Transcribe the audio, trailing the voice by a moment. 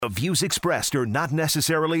The views expressed are not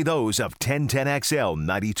necessarily those of 1010XL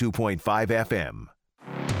 92.5 FM.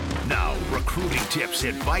 Now, recruiting tips,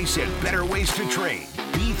 advice, and better ways to train.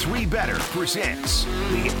 B3 Better presents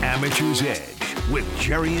The Amateur's Edge with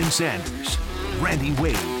Jerry and Sanders, Randy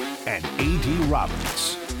Wade, and A.D.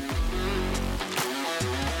 Roberts.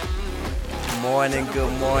 Good morning,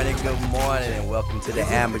 and welcome to The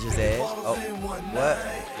Amateur's Edge. Oh, what?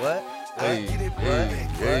 Hey.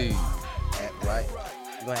 Act right.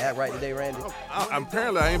 You gonna act right today, Randy?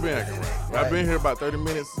 Apparently, I ain't been acting right. I've been here about 30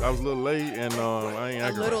 minutes. I was a little late, and I ain't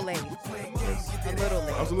acting A little right. late.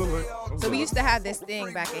 I was a little late. So we used to have this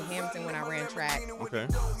thing back at Hampton when I ran track. Okay.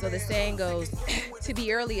 So the saying goes, to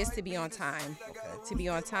be early is to be on time. Okay. To be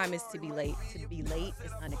on time is to be late. To be late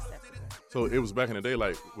is unacceptable. So it was back in the day,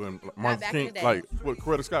 like when Martin back in King, the day. like what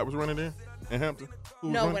Coretta Scott was running in Hampton? Who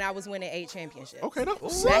was No, running? when I was winning 8 championships. Okay, that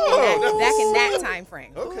was Back in that time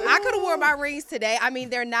frame. Okay. I could have worn my rings today. I mean,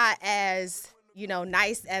 they're not as,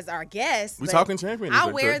 nice as our guests. We but talking champions.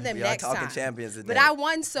 I'll wear them We are next talking time. champions today. But I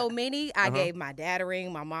won so many. I gave my dad a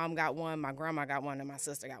ring. My mom got one. My grandma got one. And my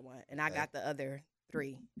sister got one. And I got the other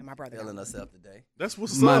 3. And my brother got Feeling one. us up today. That's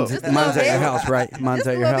what's Mine's up. Mine's at your bit. house, right? Mine's Just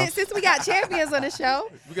at a your little bit house. since we got champions on the show.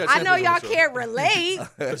 We got I know champions y'all on the show. can't relate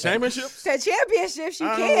The championships. to championships. You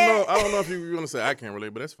I can't. don't know if you want to say I can't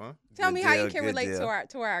relate, but that's fine. Tell Good me how you deal, can good relate deal.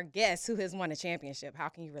 to our guest who has won a championship. How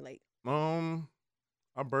can you relate? I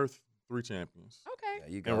birthed 3 champions Okay. There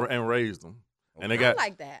you go. and raised them, and they I got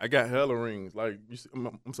like that. I got hella rings. Like you see,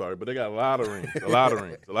 I'm sorry, but they got a lot of rings, a lot of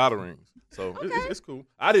rings. So it's cool.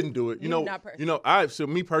 I didn't do it. You not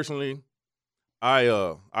personally. Me personally, I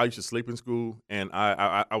used to sleep in school, and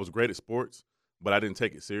I was great at sports, but I didn't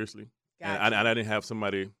take it seriously, Gotcha. and I didn't have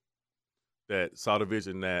somebody that saw the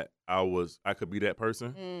vision that I could be that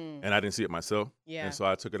person, and I didn't see it myself. Yeah. And so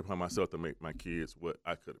I took it upon myself to make my kids what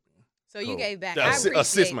I could have been. So you Cool. gave back. To I assist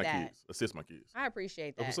appreciate my that. kids. Assist my kids. I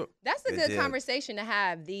appreciate That's that. what's up. That's a Good good deal. conversation to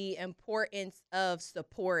have, the importance of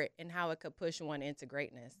support and how it could push one into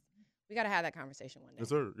greatness. We got to have that conversation one day. Yes,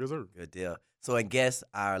 sir. Yes, sir. Good deal. So I guess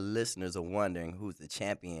our listeners are wondering who's the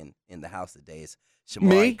champion in the house today. It's Shamari.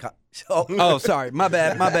 Me? Oh, Oh, sorry. My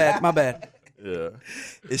bad. Yeah.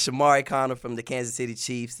 It's Shamari Connor from the Kansas City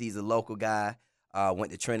Chiefs. He's a local guy.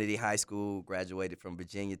 Went to Trinity High School, graduated from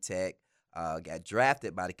Virginia Tech, got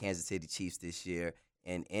drafted by the Kansas City Chiefs this year,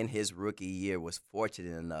 and in his rookie year was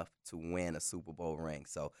fortunate enough to win a Super Bowl ring.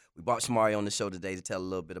 So we brought Shamari on the show today to tell a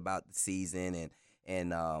little bit about the season,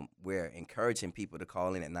 and we're encouraging people to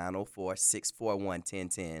call in at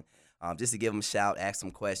 904-641-1010 just to give him a shout, ask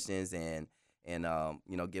some questions, and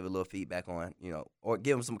give a little feedback on, or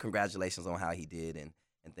give him some congratulations on how he did and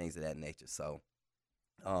things of that nature. So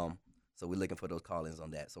so we're looking for those call-ins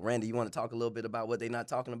on that. So Randy, you want to talk a little bit about what they're not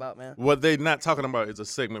talking about, man? What they're not talking about is a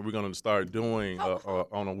segment we're going to start doing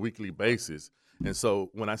on a weekly basis. And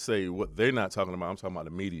so when I say what they're not talking about, I'm talking about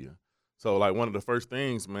the media. So, like, one of the first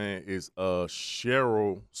things, man, is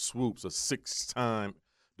Cheryl Swoops, a 6-time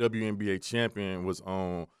WNBA champion, was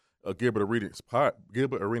on Gilbert Arenas'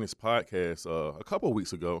 podcast a couple of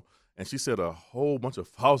weeks ago, and she said a whole bunch of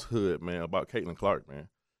falsehood, man, about Caitlin Clark, man.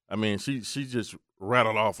 I mean, she just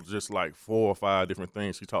rattled off just like 4 or 5 different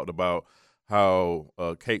things. She talked about how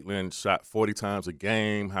Caitlin shot 40 times a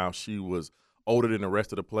game, how she was older than the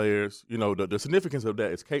rest of the players. The significance of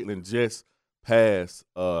that is Caitlin just passed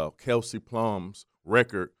Kelsey Plum's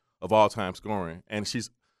record of all-time scoring, and she's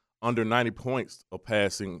under 90 points of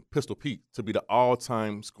passing Pistol Pete to be the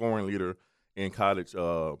all-time scoring leader in college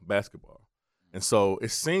basketball. And so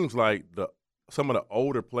it seems like some of the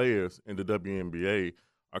older players in the WNBA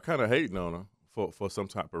are kind of hating on her for some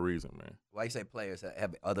type of reason, man. Why you say players?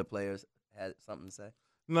 Have other players had something to say?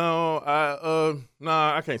 No,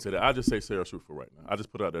 I can't say that. I just say Sarah Swoops for right now. I just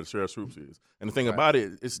put out that Sarah Swoops is. And the thing about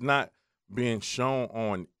it, it's not being shown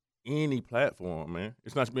on any platform, man.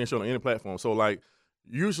 It's not being shown on any platform. So, like,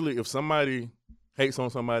 usually if somebody hates on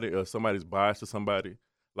somebody or somebody's biased to somebody,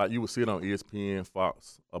 like you would see it on ESPN,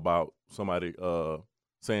 Fox, about somebody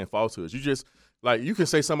saying falsehoods. You just, like, you can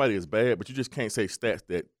say somebody is bad, but you just can't say stats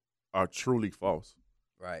that are truly false.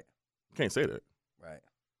 Right. You can't say that. Right.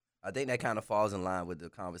 I think that kind of falls in line with the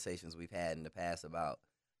conversations we've had in the past about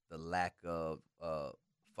the lack of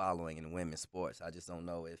following in women's sports. I just don't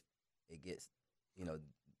know if it gets,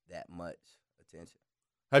 that much attention.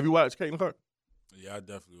 Have you watched Caitlin Clark? Yeah, I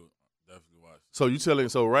definitely watched. So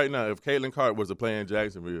right now, if Caitlin Clark was to play in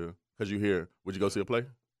Jacksonville, because you're here, would you go see her play?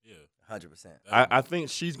 Yeah. 100%. I think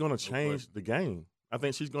she's going to change the game. I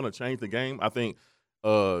think she's going to change the game. I think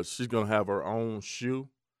she's going to have her own shoe.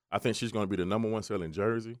 I think she's going to be the number 1 selling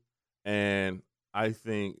jersey. And I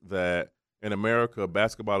think that in America,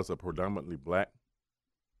 basketball is a predominantly black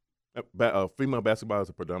Female basketball is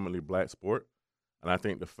a predominantly black sport, and I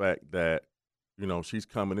think the fact that she's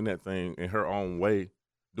coming in that thing in her own way,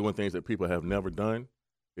 doing things that people have never done,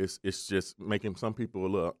 it's just making some people a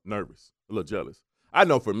little nervous, a little jealous. I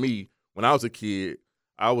know for me, when I was a kid,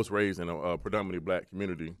 I was raised in a predominantly black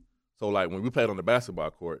community. So, like, when we played on the basketball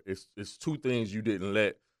court, it's two things you didn't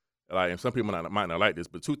let, like, and some people might not like this,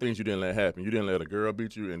 but two things you didn't let happen. You didn't let a girl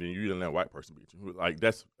beat you, and then you didn't let a white person beat you. Like,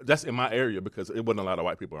 that's in my area because it wasn't a lot of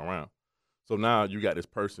white people around. So now you got this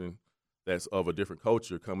person that's of a different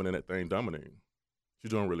culture coming in that thing dominating.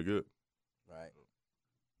 She's doing really good. Right.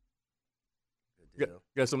 You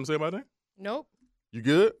got something to say about that? Nope. You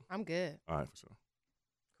good? I'm good. All right, for sure.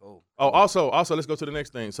 Cool. Oh, also, let's go to the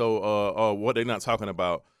next thing. So, what they're not talking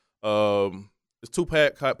about. It's two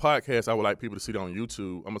podcasts I would like people to see on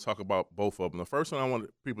YouTube. I'm gonna talk about both of them. The first one I want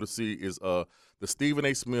people to see is the Stephen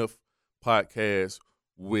A. Smith podcast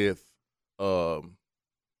with Michael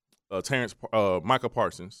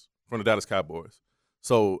Parsons from the Dallas Cowboys.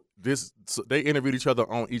 So they interviewed each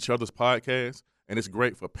other on each other's podcast, and it's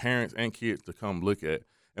great for parents and kids to come look at.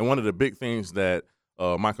 And one of the big things that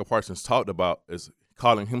Michael Parsons talked about is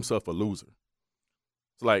calling himself a loser.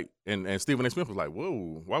 It's like, and Stephen A. Smith was like,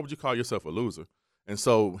 whoa, why would you call yourself a loser? And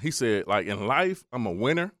so he said, like, in life, I'm a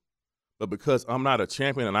winner, but because I'm not a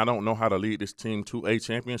champion and I don't know how to lead this team to a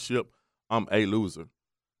championship, I'm a loser.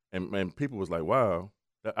 And people was like, wow,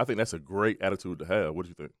 I think that's a great attitude to have. What do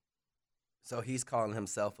you think? So he's calling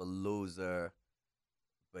himself a loser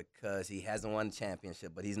because he hasn't won the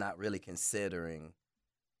championship, but he's not really considering,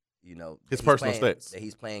 his personal stats. That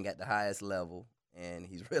he's playing at the highest level, and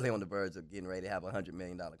he's really on the verge of getting ready to have a $100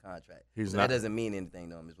 million contract. That doesn't mean anything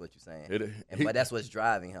to him, is what you're saying. But that's what's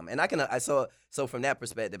driving him. And so from that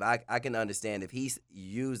perspective, I can understand if he's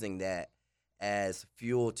using that as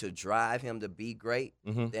fuel to drive him to be great,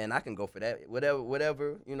 then I can go for that.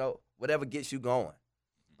 Whatever gets you going.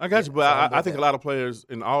 I got you, but I think a lot of players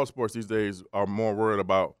in all sports these days are more worried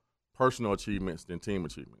about personal achievements than team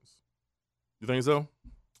achievements. You think so?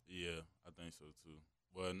 Yeah, I think so too.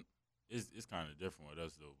 But it's kind of different with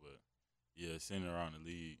us though. But yeah, sitting around the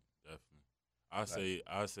league, definitely. I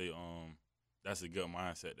say that's a good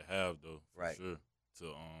mindset to have though, for sure.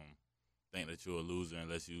 To think that you're a loser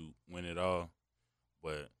unless you win it all,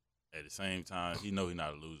 but at the same time, he's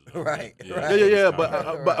not a loser. Though. Right. Yeah.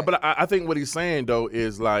 But I think what he's saying though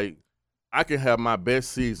is like, I can have my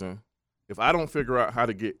best season if I don't figure out how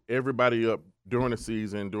to get everybody up during the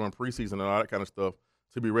season, during preseason, and all that kind of stuff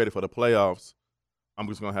to be ready for the playoffs. I'm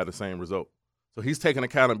just gonna have the same result. So he's taking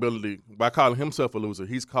accountability by calling himself a loser.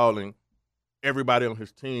 He's calling everybody on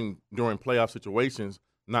his team during playoff situations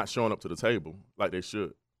not showing up to the table like they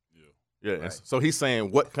should. Yeah. Right. So he's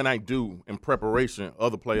saying, what can I do in preparation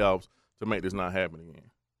of the playoffs to make this not happen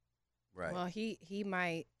again? Right. Well, he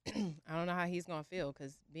might. I don't know how he's gonna feel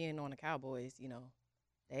because being on the Cowboys, sitting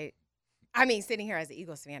here as an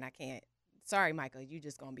Eagles fan, I can't. Sorry, Michael, you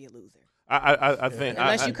just gonna be a loser. I think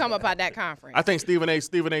unless you come up out that conference. I think Stephen A's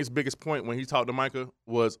biggest point when he talked to Micah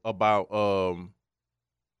was about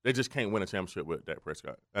they just can't win a championship with Dak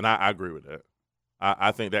Prescott, and I agree with that.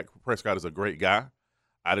 I think Dak Prescott is a great guy.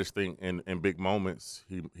 I just think in big moments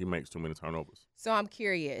he makes too many turnovers. So I'm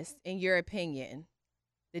curious, in your opinion,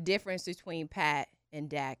 the difference between Pat and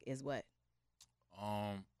Dak is what?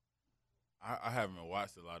 I haven't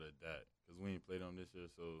watched a lot of Dak because we ain't played on this year,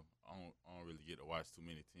 so I don't really get to watch too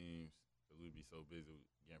many teams because we be so busy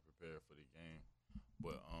getting prepared for the game.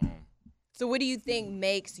 But so what do you think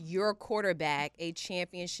makes your quarterback a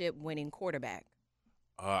championship-winning quarterback?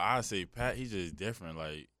 I say Pat, he's just different.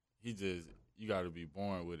 Like you got to be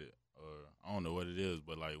born with it, or I don't know what it is,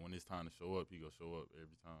 but like when it's time to show up, he gonna show up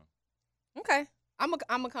every time. Okay, I'm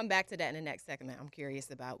gonna come back to that in the next segment. I'm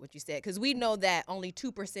curious about what you said because we know that only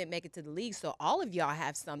 2% make it to the league, so all of y'all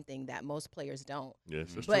have something that most players don't.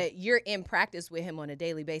 Yes, that's but true. You're in practice with him on a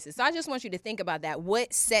daily basis, so I just want you to think about that.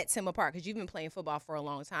 What sets him apart? Because you've been playing football for a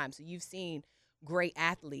long time, so you've seen great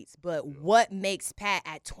athletes. But what makes Pat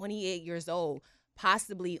at 28 years old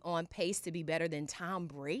possibly on pace to be better than Tom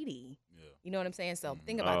Brady? Yeah. You know what I'm saying? So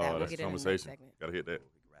think about that. We'll get into the next segment. Gotta hit that.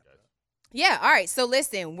 Yeah, all right. So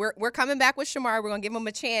listen, we're coming back with Shamar. We're gonna give him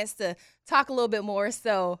a chance to talk a little bit more.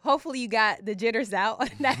 So hopefully you got the jitters out on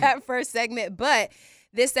that first segment. But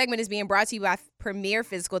this segment is being brought to you by Premier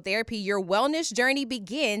Physical Therapy. Your wellness journey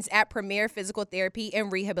begins at Premier Physical Therapy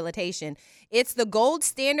and Rehabilitation. It's the gold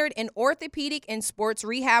standard in orthopedic and sports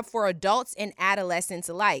rehab for adults and adolescents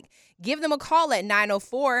alike. Give them a call at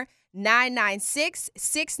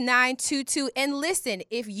 904-996-6922. And listen,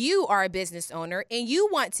 if you are a business owner and you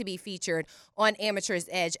want to be featured on Amateur's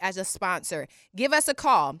Edge as a sponsor, give us a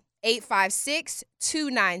call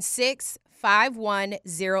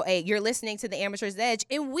 856-296-5108. You're listening to the Amateur's Edge,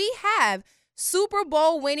 and we have Super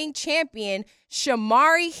Bowl winning champion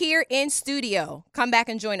Shamari here in studio. Come back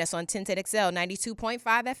and join us on 1010XL 92.5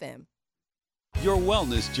 FM. Your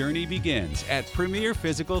wellness journey begins at Premier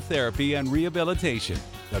Physical Therapy and Rehabilitation,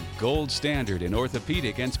 the gold standard in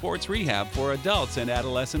orthopedic and sports rehab for adults and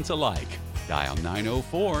adolescents alike. Dial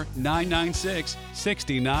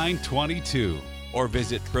 904-996-6922 or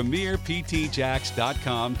visit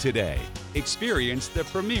PremierPTJax.com today. Experience the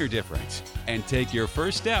Premier difference and take your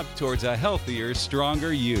first step towards a healthier,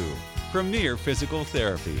 stronger you. Premier Physical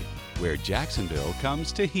Therapy, where Jacksonville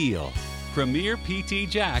comes to heal.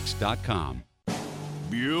 PremierPTJax.com.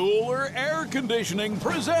 Bueller Air Conditioning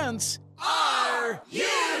presents Are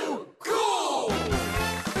You Cool?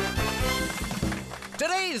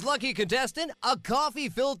 Today's lucky contestant, a coffee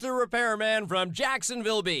filter repairman from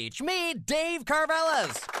Jacksonville Beach. Meet Dave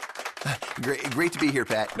Carvelis. Great to be here,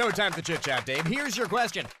 Pat. No time for chit-chat, Dave. Here's your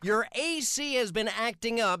question. Your AC has been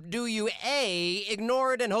acting up. Do you A,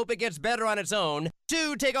 ignore it and hope it gets better on its own?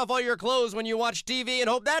 2, take off all your clothes when you watch TV and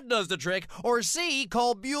hope that does the trick? Or C,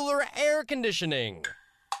 call Bueller Air Conditioning?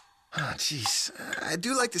 Oh, jeez. I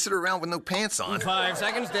do like to sit around with no pants on. 5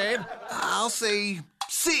 seconds, Dave. I'll say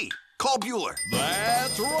C. Call Bueller.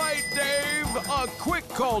 That's right, Dave. A quick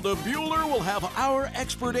call to Bueller will have our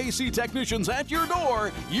expert AC technicians at your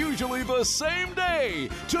door, usually the same day,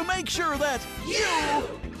 to make sure that you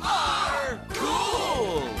are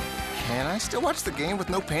cool. Can I still watch the game with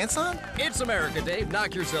no pants on? It's America, Dave.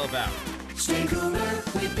 Knock yourself out. Stay cooler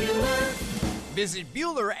with Bueller. Visit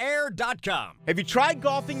BuellerAir.com. Have you tried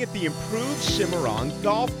golfing at the improved Cimarron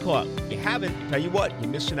Golf Club? If you haven't, tell you what, you're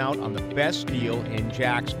missing out on the best deal in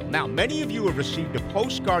Jacksonville. Now, many of you have received a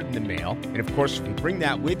postcard in the mail, and of course, if you bring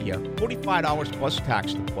that with you, $45 plus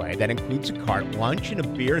tax to play. That includes a cart, lunch, and a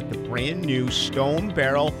beer at the brand new Stone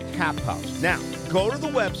Barrel Tap House. Now, go to the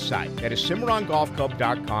website, that is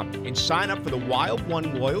CimarronGolfClub.com, and sign up for the Wild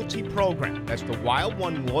One Loyalty Program. That's the Wild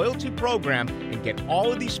One Loyalty Program, and get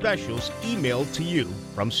all of these specials emailed to you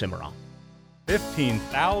from Cimarron.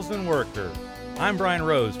 15,000 workers. I'm Brian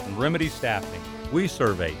Rose from Remedy Staffing. We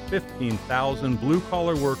survey 15,000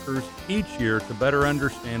 blue-collar workers each year to better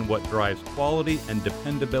understand what drives quality and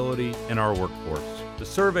dependability in our workforce. The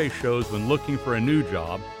survey shows when looking for a new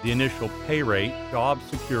job, the initial pay rate, job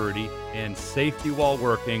security, and safety while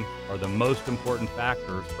working are the most important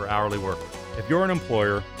factors for hourly workers. If you're an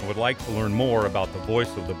employer and would like to learn more about the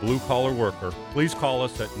voice of the blue-collar worker, please call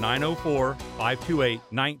us at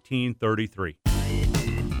 904-528-1933.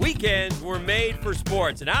 Weekends were made for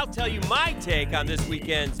sports, and I'll tell you my take on this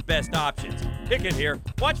weekend's best options. Pickett here.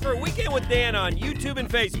 Watch for Weekend with Dan on YouTube and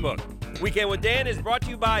Facebook. Weekend with Dan is brought to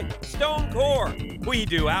you by Stone Core. We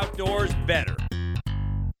do outdoors better.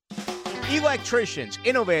 Electricians,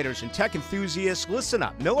 innovators, and tech enthusiasts, listen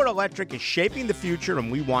up. Miller Electric is shaping the future, and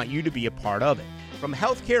we want you to be a part of it. From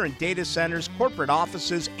healthcare and data centers, corporate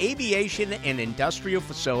offices, aviation, and industrial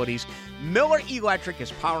facilities, Miller Electric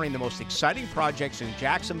is powering the most exciting projects in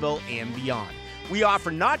Jacksonville and beyond. We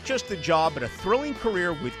offer not just a job, but a thrilling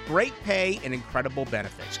career with great pay and incredible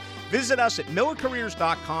benefits. Visit us at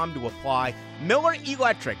millercareers.com to apply. Miller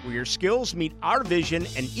Electric, where your skills meet our vision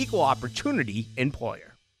and equal opportunity employer.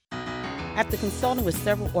 After consulting with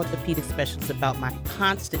several orthopedic specialists about my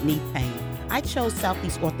constant knee pain, I chose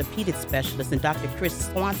Southeast Orthopedic Specialist and Dr. Chris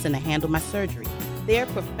Swanson to handle my surgery. Their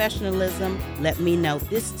professionalism let me know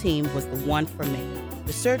this team was the one for me.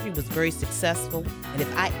 The surgery was very successful, and if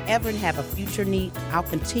I ever have a future need, I'll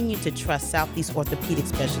continue to trust Southeast Orthopedic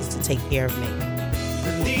Specialists to take care of me.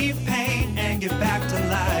 Relieve pain and get back to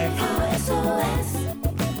life. SOS.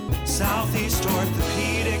 Southeast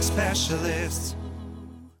Orthopedic Specialists.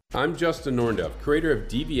 I'm Justin Norndorf, creator of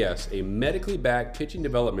DVS, a medically backed pitching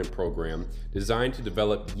development program designed to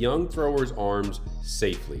develop young throwers' arms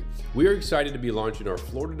safely. We are excited to be launching our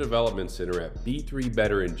Florida Development Center at B3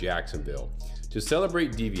 Better in Jacksonville. To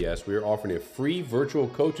celebrate DVS, we are offering a free virtual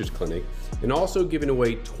coaches clinic and also giving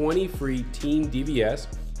away 20 free team DVS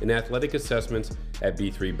and athletic assessments at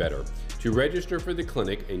B3 Better. To register for the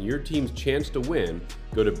clinic and your team's chance to win,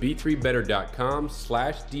 go to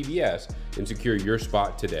b3better.com/DVS and secure your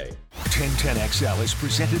spot today. 1010XL is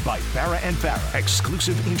presented by Farah & Farah,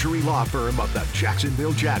 exclusive injury law firm of the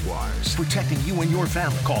Jacksonville Jaguars. Protecting you and your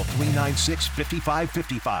family. Call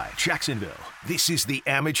 396-5555. Jacksonville, this is the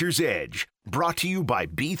Amateur's Edge. Brought to you by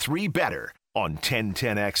B3 Better on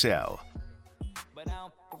 1010XL.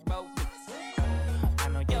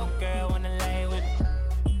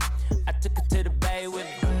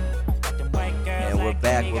 And we're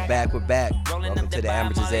back. Welcome to the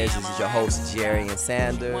Amateurs Edge. This is your host, Jerry and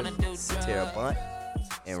Sanders, Tara Bunt,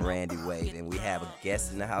 and Randy Wade. And we have a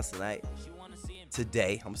guest in the house tonight.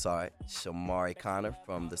 Today, Shamari Connor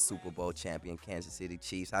from the Super Bowl champion Kansas City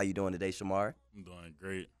Chiefs. How you doing today, Shamari? I'm doing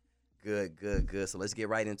great. Good. So let's get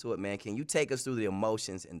right into it, man. Can you take us through the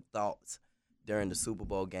emotions and thoughts during the Super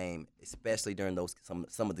Bowl game, especially during those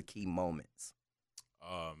some of the key moments?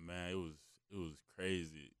 Oh man, it was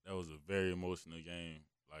crazy. That was a very emotional game.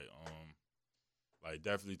 Like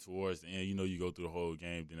definitely towards the end, you go through the whole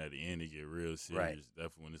game, then at the end it get real serious. Right.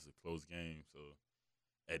 Definitely when it's a close game. So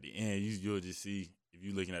at the end, you'll just see, if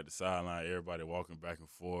you're looking at the sideline, everybody walking back and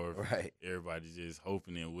forth. Right. Everybody just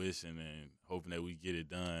hoping and wishing and hoping that we get it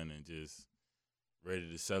done and just ready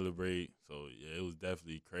to celebrate. So yeah, it was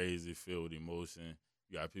definitely crazy, filled with emotion.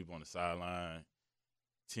 You got people on the sideline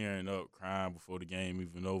tearing up, crying before the game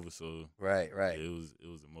even over. So Right. yeah, it was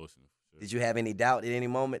emotional. For sure. Did you have any doubt at any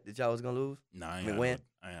moment that y'all was gonna lose? Nah, I win?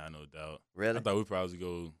 ain't had no doubt. Really? I thought we'd probably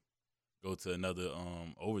go to another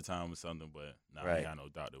overtime or something, but I Right. ain't got no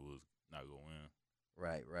doubt that we was not gonna win.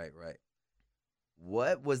 Right.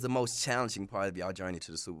 What was the most challenging part of y'all journey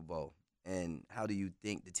to the Super Bowl, and how do you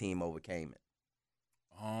think the team overcame it?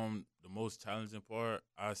 The most challenging part,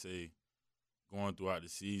 I say, going throughout the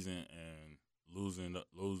season and losing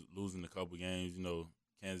a couple games.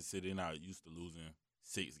 Kansas City, they're not used to losing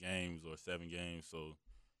 6 games or 7 games, so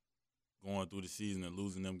going through the season and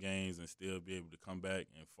losing them games and still be able to come back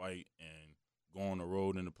and fight and go on the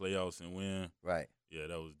road in the playoffs and win. Right. Yeah,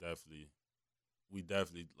 that was we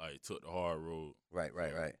definitely took the hard road. Right.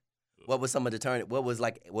 What was some of the turning? What was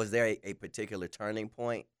was there a particular turning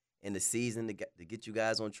point in the season to get you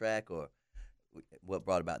guys on track, or what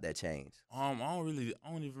brought about that change? I don't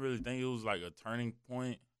even really think it was like a turning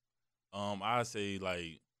point. I'd say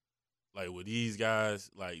like with these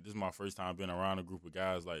guys, like, this is my first time being around a group of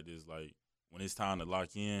guys like this. Like, when it's time to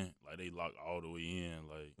lock in, like, they lock all the way in.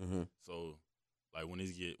 Like, so like when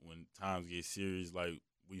times get serious, like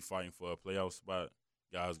we fighting for a playoff spot,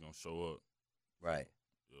 guys gonna show up. Right.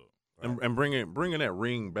 And bringing that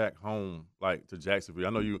ring back home, like, to Jacksonville. I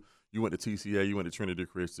know you went to TCA, you went to Trinity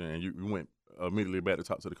Christian, and you went immediately back to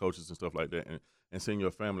talk to the coaches and stuff like that, and seeing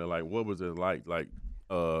your family. Like, what was it like? Like,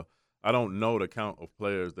 I don't know the count of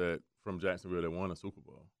players that from Jacksonville that won a Super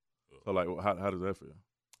Bowl. So, like, how does that feel?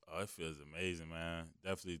 Oh, it feels amazing, man.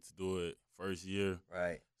 Definitely to do it first year.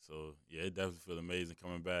 Right. So, yeah, it definitely feels amazing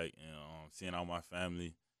coming back and seeing all my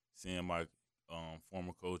family, seeing my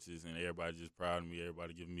former coaches, and everybody just proud of me,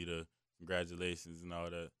 everybody giving me the congratulations and all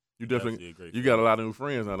that. You definitely got a lot of new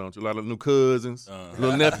friends now, don't you? A lot of new cousins,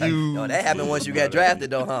 little nephews. No, that happened once you got drafted,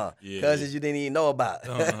 though, huh? Yeah. Cousins you didn't even know about.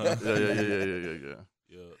 Yeah.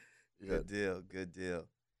 Good deal.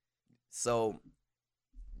 So,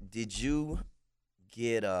 did you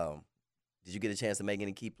get a chance to make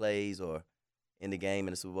any key plays or in the game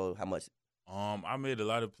in the Super Bowl? How much? I made a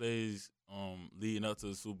lot of plays leading up to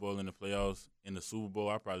the Super Bowl and the playoffs. In the Super Bowl,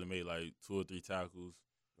 I probably made like 2 or 3 tackles.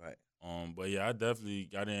 Right. But yeah, I definitely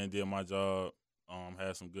got in and did my job.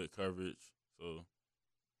 Had some good coverage. So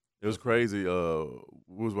it was crazy.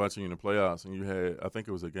 We was watching in the playoffs, and you had, I think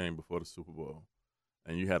it was a game before the Super Bowl,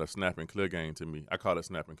 and you had a snap and clear game to me. I called it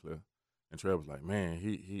snap and clear, and Trev was like, "Man,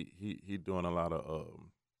 he doing a lot of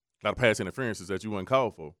pass interferences that you wouldn't call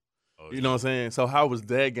for." Oh, you know what I'm saying? So how was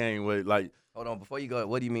that game? With, like, hold on, before you go,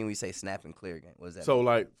 what do you mean we say snap and clear game? What does that so mean?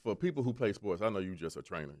 like, for people who play sports, I know you just a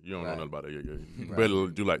trainer. You don't know Right. nothing about it. You Right. better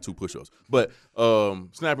do like 2 push-ups. But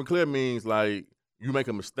snap and clear means like you make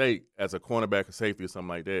a mistake as a cornerback or safety or something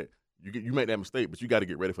like that. You make that mistake, but you got to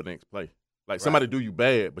get ready for the next play. Like, somebody do you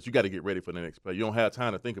bad, but you got to get ready for the next play. You don't have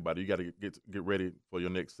time to think about it. You got to get ready for your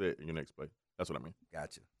next set and your next play. That's what I mean.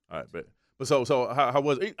 Gotcha. All right, but so how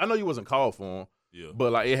was it? I know you wasn't called for him. Yeah.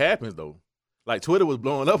 But like, it happens though. Like, Twitter was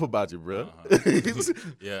blowing up about you, bro.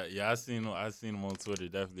 Yeah, I seen him on Twitter,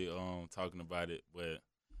 definitely talking about it. But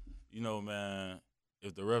man,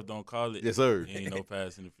 if the ref don't call it, Yes, sir. ain't no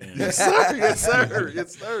pass interference. Yes, sir. Yes, sir.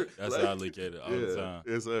 Yes, sir. That's how I look at it all the time.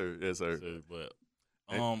 Yes, sir. Yes, sir. But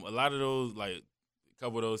a lot of those, like a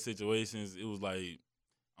couple of those situations, it was like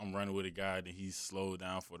I'm running with a guy, then he slowed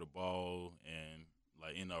down for the ball and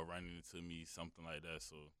like end up running into me, something like that.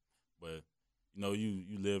 So, but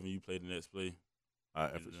you live and you play the next play. All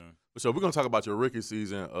right, so we're gonna talk about your rookie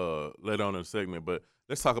season later on in the segment, but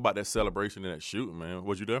let's talk about that celebration and that shooting, man.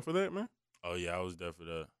 Was you there for that, man? Oh yeah, I was there for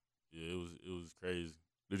that. Yeah, it was crazy.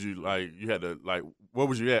 Did you you had to where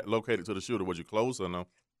was you at located to the shooter? Was you close or no?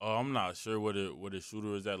 I'm not sure where the shooter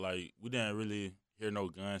was at. Like, we didn't really hear no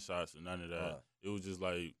gunshots or none of that. It was just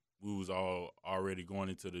like we was all already going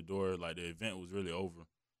into the door. Like, the event was really over.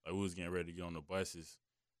 Like, we was getting ready to get on the buses.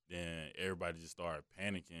 then everybody just started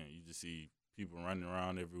panicking. You just see people running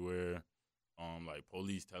around everywhere, like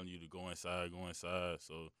police telling you to go inside.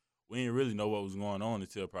 So we didn't really know what was going on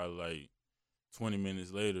until probably like 20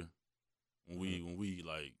 minutes later when we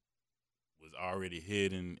like was already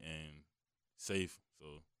hidden and safe.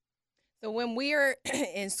 So when we're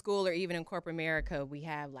in school or even in corporate America, we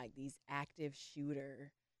have like these active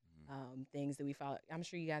shooter things that we follow. I'm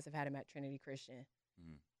sure you guys have had them at Trinity Christian,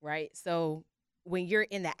 right? So when you're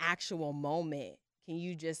in the actual moment, can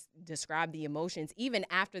you just describe the emotions, even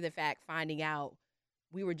after the fact, finding out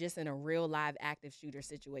we were just in a real live active shooter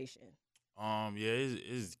situation? Yeah,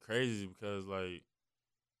 it's crazy because like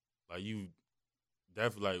you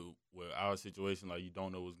definitely like with our situation, like you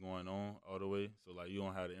don't know what's going on all the way. So like you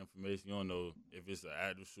don't have the information. You don't know if it's an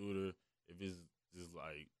active shooter, if it's just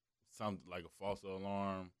like something like a false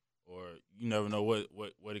alarm, or you never know what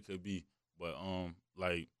it could be. But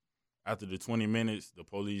like after the 20 minutes, the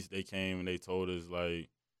police they came and they told us like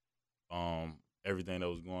everything that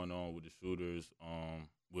was going on with the shooters.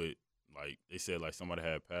 With like they said like somebody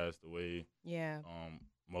had passed away. Yeah.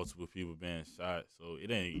 Multiple people being shot. So it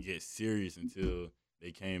didn't get serious until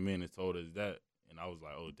they came in and told us that, and I was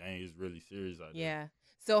like, "Oh, dang, it's really serious out there." Yeah.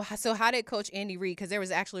 So how did Coach Andy Reid? Because there was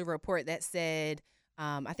actually a report that said,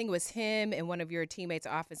 I think it was him and one of your teammates,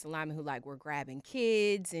 offensive linemen, who like were grabbing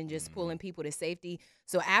kids and just pulling people to safety.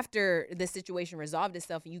 So after the situation resolved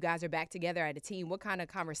itself and you guys are back together at a team, what kind of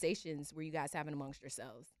conversations were you guys having amongst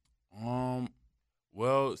yourselves?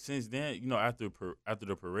 Well, since then, you know, after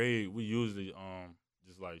the parade, we usually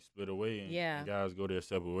just like split away and guys go their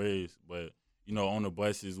separate ways, but. You know, on the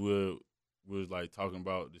buses, we was like talking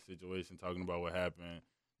about the situation, talking about what happened,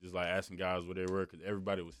 just like asking guys where they were because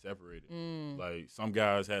everybody was separated. Like some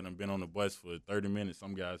guys hadn't been on the bus for 30 minutes.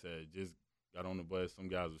 Some guys had just got on the bus. Some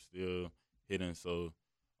guys were still hidden. So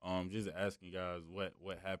just asking guys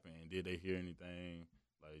what happened and did they hear anything?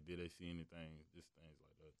 Like, did they see anything? Just things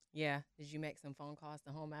like that. Yeah. Did you make some phone calls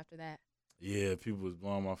to home after that? Yeah, people was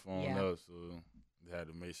blowing my phone up, so they had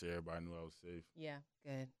to make sure everybody knew I was safe. Yeah,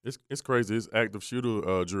 good. It's crazy. It's active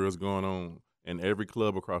shooter drills going on in every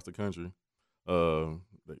club across the country, because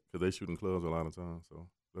they shoot in clubs a lot of times. So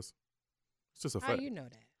it's just a fact. How you know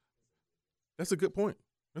that? That's a good point.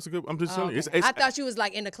 I'm just telling you. It's, I thought you was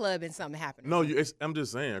like in the club and something happened. No, I'm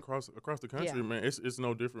just saying across the country, man. It's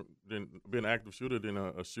no different than being an active shooter than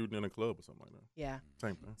a shooting in a club or something like that. Yeah.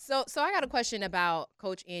 Same thing. So I got a question about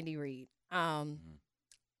Coach Andy Reid.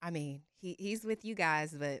 I mean, he's with you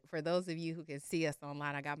guys, but for those of you who can see us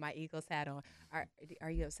online, I got my Eagles hat on. Are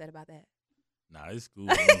you upset about that? Nah, it's cool.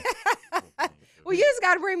 Well, you just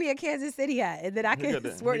got to bring me a Kansas City hat, and then I can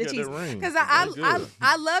support the Chiefs. Because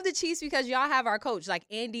I love the Chiefs because y'all have our coach, like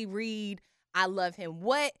Andy Reid. I love him.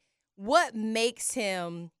 What makes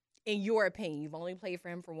him, in your opinion, you've only played for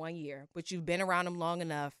him for 1 year, but you've been around him long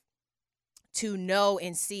enough to know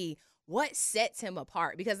and see what sets him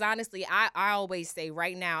apart? Because honestly, I always say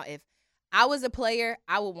right now, if I was a player,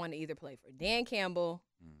 I would want to either play for Dan Campbell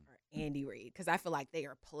or Andy Reid because I feel like they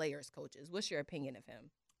are players' coaches. What's your opinion of him?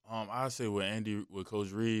 I say with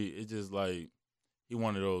Coach Reid, it's just like he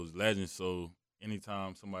one of those legends. So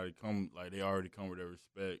anytime somebody come, like they already come with their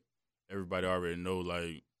respect. Everybody already know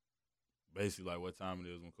like basically like what time it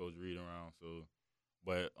is when Coach Reid around. So,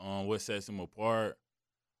 but what sets him apart?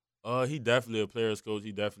 He definitely a player's coach.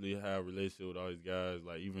 He definitely have a relationship with all these guys,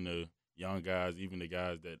 like even the young guys, even the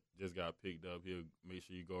guys that just got picked up. He'll make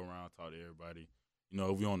sure you go around, talk to everybody. You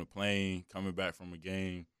know, if we on the plane coming back from a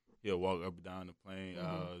game, he'll walk up and down the plane,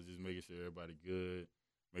 just making sure everybody good,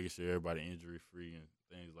 making sure everybody injury free and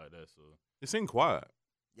things like that. So it seemed quiet.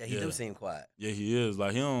 Yeah, he do seem quiet. Yeah, he is.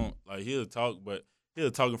 Like he'll talk, but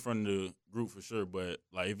he'll talk in front of the group for sure. But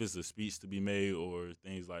like if it's a speech to be made or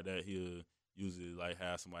things like that, he'll usually like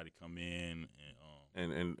have somebody come in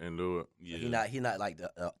and do it. Yeah, he not like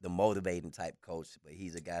the motivating type coach, but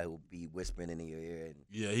he's a guy who will be whispering in your ear. And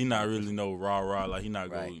yeah, he not really no rah. Like he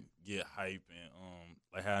not gonna get hype and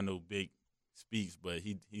like have no big speaks, but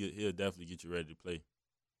he'll definitely get you ready to play.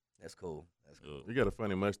 That's cool. You got a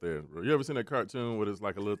funny mustache, bro. You ever seen that cartoon where it's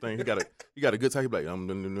like a little thing? He got a good type. He's like,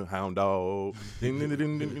 I'm the hound dog. You know what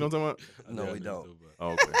I'm talking about? No, we don't.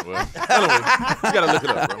 Oh, okay. Well, anyway, you gotta look it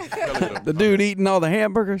up, bro. The dude eating all the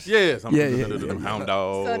hamburgers? Yes. I'm the hound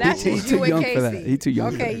dog. So that's He's you too and young Casey. for that. He's too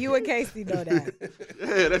young. Okay, you and Casey know that.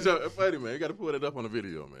 Yeah, that's funny, man. You got to put it up on the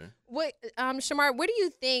video, man. What, Shamar, what do you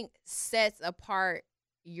think sets apart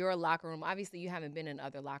your locker room? Obviously, you haven't been in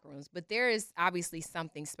other locker rooms, but there is obviously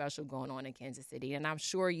something special going on in Kansas City, and I'm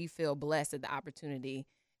sure you feel blessed at the opportunity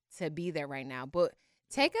to be there right now. But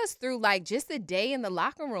Take us through like just a day in the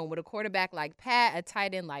locker room with a quarterback like Pat, a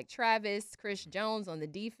tight end like Travis, Chris Jones on the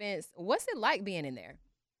defense. What's it like being in there?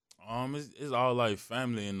 It's all like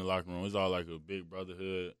family in the locker room. It's all like a big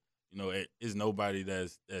brotherhood. You know, it's nobody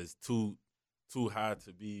that's too high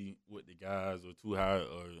to be with the guys or too high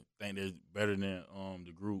or think they're better than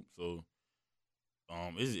the group. So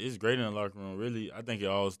it's great in the locker room. Really, I think it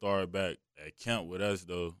all started back at camp with us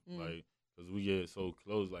though, like because we get so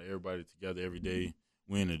close, like everybody together every day.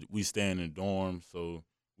 We stay in the dorm, so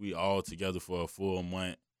we all together for a full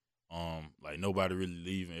month. Like nobody really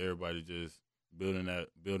leaving, everybody just building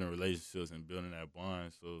relationships and building that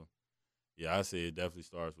bond. So yeah, I say it definitely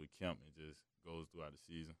starts with camp and just goes throughout the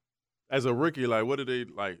season. As a rookie, like what do they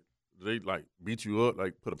like? Do they like beat you up,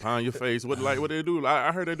 like put a pie on your face? What do they do?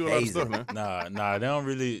 I heard they do a lot of stuff, man. Nah, they don't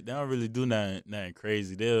really do nothing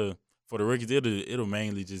crazy. For the rookies, it'll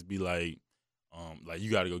mainly just be like you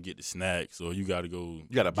got to go get the snacks, or you got to go.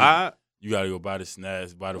 You got to buy it. You got to go buy the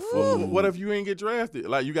snacks, buy the food. What if you ain't get drafted?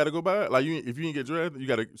 Like you got to go buy it. Like if you ain't get drafted, you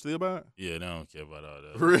got to still buy it. Yeah, they don't care about all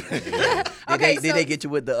that. Really? Yeah. Did they get you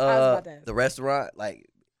with the restaurant? Like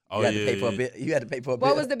you had to pay for a bill. You had to pay for a bill.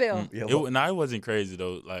 What was the bill? It wasn't crazy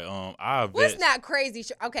though. Like what's not crazy?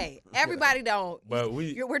 Okay, everybody don't. But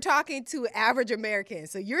we're talking to average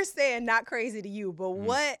Americans, so you're saying not crazy to you. But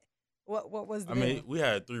what was the bill? I mean, we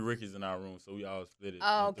had 3 rookies in our room, so we all split it.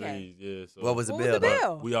 Oh, okay. 3s, yeah. So what was the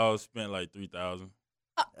bill? We all spent like $3,000.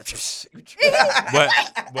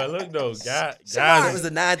 but look though, guys, it was a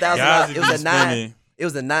 $9,000. It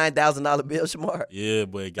was a $9,000 bill, Shamar. Yeah,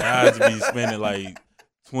 but guys be spending like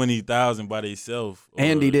 $20,000 by themselves.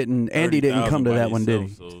 Andy didn't come to that one, did he?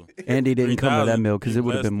 So Andy didn't come to that meal because it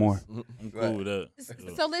would have been more. I'm cool with that.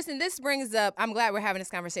 So listen, this brings up, I'm glad we're having this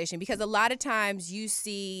conversation because a lot of times you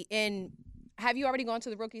see have you already gone to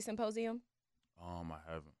the rookie symposium? I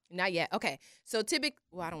haven't. Not yet. Okay. So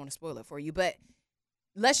I don't want to spoil it for you, but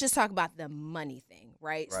let's just talk about the money thing,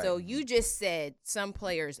 right? So you just said some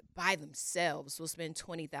players by themselves will spend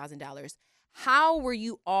 $20,000. How were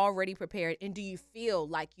you already prepared, and do you feel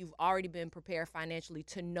like you've already been prepared financially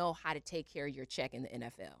to know how to take care of your check in the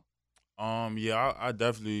NFL? Yeah, I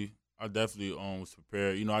definitely was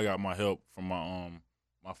prepared. You know, I got my help from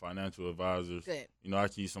my financial advisors. Good. You know, I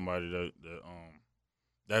keep somebody that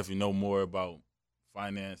definitely know more about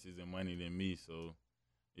finances and money than me. So,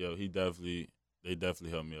 yeah, they definitely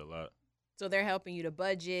helped me a lot. So they're helping you to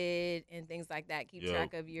budget and things like that. Keep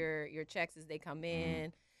track of your checks as they come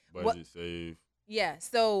in. Budget, save. Yeah.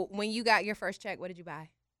 So when you got your first check, what did you buy?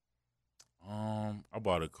 I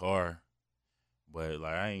bought a car, but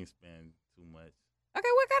like I ain't spend too much. Okay,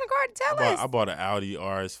 what kind of car? Tell us. I bought an Audi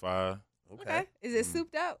RS5. Okay. Is it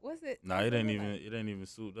souped up? What's it? Nah, it ain't even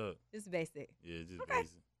souped up. Just basic. Yeah, just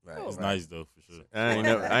basic. Right. Cool. It's nice though, for sure.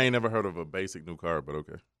 I ain't never heard of a basic new car, but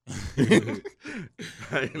okay.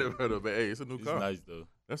 I ain't never heard of it. Hey, it's a new car. It's nice though.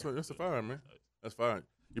 That's a fire, man. That's fine.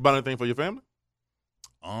 You bought anything for your family?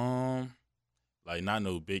 Like not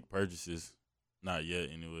no big purchases, not yet.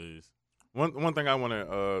 Anyways, one thing I want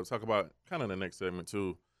to talk about, kind of the next segment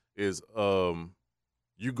too, is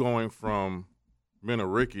you going from being a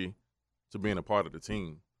rookie to being a part of the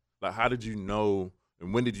team. Like, how did you know,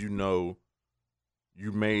 and when did you know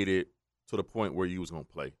you made it to the point where you was gonna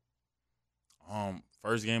play?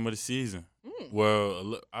 First game of the season.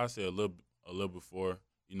 Well, I say a little before.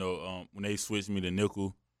 You know, when they switched me to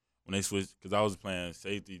nickel. When they switched, because I was playing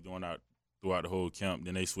safety throughout the whole camp,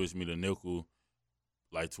 then they switched me to nickel,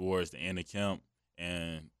 like towards the end of camp,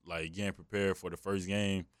 and like getting prepared for the first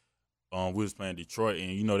game. We was playing Detroit,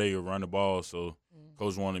 and you know they would run the ball, so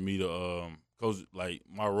coach wanted me to like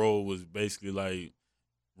my role was basically like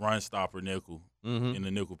run stopper nickel in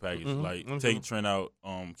the nickel package, take Trent out,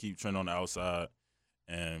 keep Trent on the outside,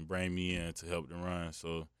 and bring me in to help the run.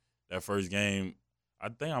 So that first game, I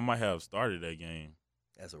think I might have started that game.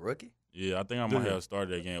 As a rookie? Yeah, I think I might have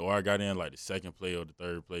started that game. Or I got in like the second play or the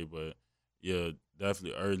third play, but yeah,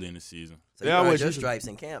 definitely early in the season. So you earned your stripes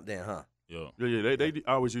in camp then, huh? Yeah. Yeah, they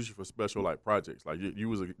always use you for special like projects. Like you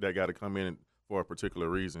was that guy to come in for a particular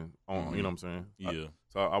reason. You know what I'm saying? Yeah.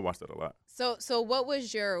 So I watched that a lot. So what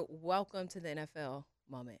was your welcome to the NFL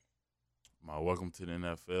moment? My welcome to the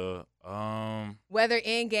NFL. Whether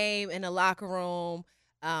in game, in the locker room,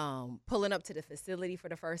 pulling up to the facility for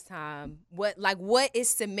the first time, what is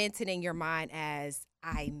cemented in your mind as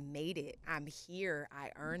I made it, I'm here,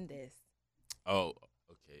 I earned this? Oh,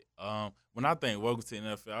 okay. When I think welcome to the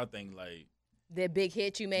NFL, I think like the big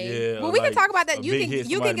hit you made. Yeah, well, we like can talk about that. You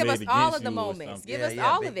can give us all of the you moments. Give us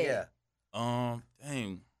all of it. Yeah.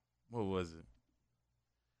 Dang, what was it?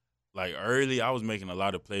 like early, I was making a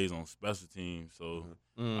lot of plays on special teams. So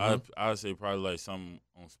I'd say probably like something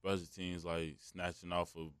on special teams, like snatching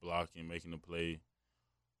off a block and making a play.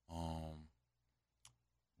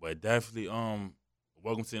 But definitely,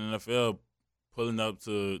 welcome to the NFL. Pulling up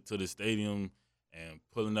to the stadium and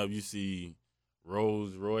pulling up, you see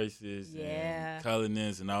Rolls Royces and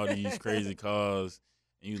Cullinans and all these crazy cars,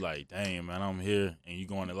 and you like, dang man, I'm here. And you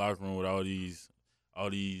go in the locker room with all these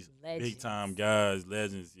big time guys,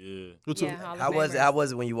 legends. How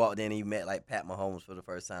was it when you walked in and you met like Pat Mahomes for the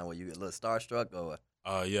first time? Were you a little starstruck or?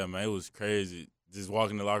 Yeah, man, it was crazy. Just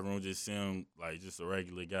walking in the locker room, just seeing him like just a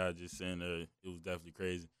regular guy, just sitting there. It was definitely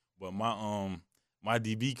crazy. But my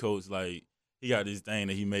DB coach, like, he got this thing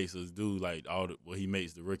that he makes us do, like what he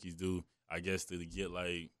makes the rookies do, I guess, to get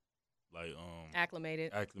like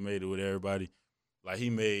acclimated with everybody. Like,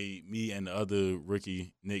 he made me and the other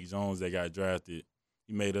rookie, Nick Jones, that got drafted.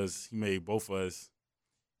 He made both of us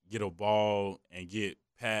get a ball and get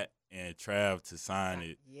Pat and Trav to sign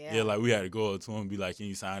it. Yeah, like we had to go up to him and be like, "Can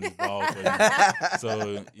you sign this ball for me?"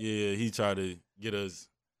 So yeah, he tried to get us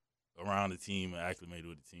around the team and acclimated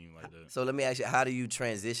with the team like that. So let me ask you, how do you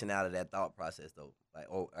transition out of that thought process though? Like,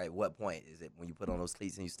 at what point is it when you put on those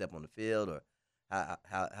cleats and you step on the field, or how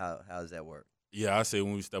does that work? Yeah, I say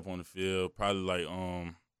when we step on the field, probably like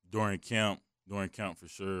during camp for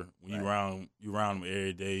sure. When you round them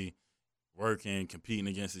every day, working, competing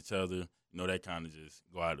against each other, you know, that kind of just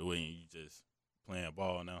go out of the way and you just playing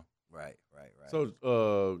ball now. Right. So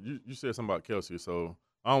you said something about Kelsey, so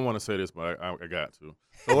I don't want to say this, but I got to.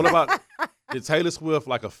 So what about did Taylor Swift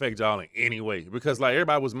like affect y'all in any way? Because like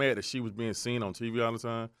everybody was mad that she was being seen on TV all the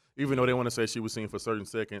time, even though they want to say she was seen for certain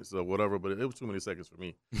seconds or whatever, but it was too many seconds for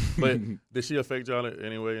me. But did she affect y'all in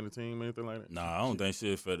any way in the team, anything like that? Nah, I don't think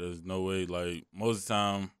she affected us. No way. Like most of the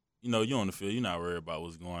time, you know, you on the field, you're not worried about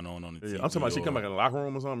what's going on the team. I'm talking about she come back in the locker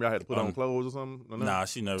room or something. Y'all had to put on clothes or something. No? Nah,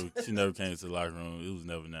 she never came to the locker room. It was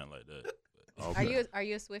never nothing like that. Okay. Are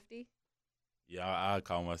you a Swiftie? Yeah, I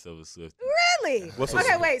call myself a Swiftie. Really? What's a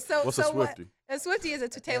Swiftie? A Swiftie is a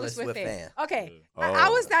Taylor Swift fan. Okay. Oh, I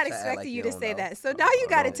was not expecting you to say that. So now you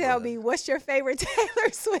got to tell me, what's your favorite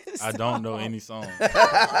Taylor Swift song? I don't know any song. So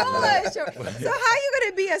how you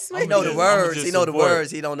going to be a Swiftie? He know the words. He know the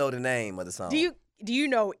words. He don't know the name of the song. Do you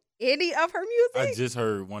know any of her music? I just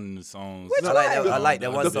heard one of the songs. I like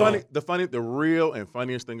that one song. The real and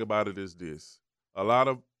funniest thing about it is this. A lot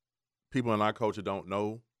of people in our culture don't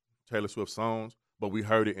know Taylor Swift songs, but we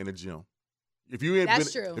heard it in the gym. If you've been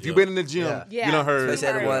in the gym, you done heard.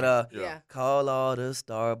 Especially the one, call all the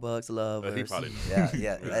Starbucks lovers. He probably knows.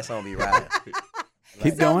 Yeah, that song be right.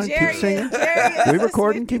 Keep going, keep singing. We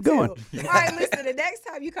recording, keep going. All right, listen, the next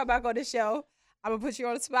time you come back on the show, I'm gonna put you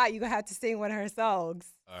on the spot. You're gonna have to sing one of her songs.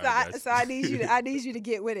 So I need you to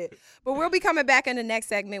get with it. But we'll be coming back in the next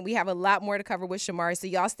segment. We have a lot more to cover with Shamari, so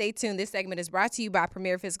y'all stay tuned. This segment is brought to you by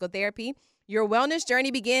Premier Physical Therapy. Your wellness journey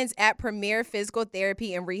begins at Premier Physical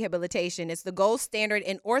Therapy and Rehabilitation. It's the gold standard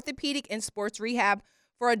in orthopedic and sports rehab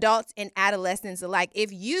for adults and adolescents alike.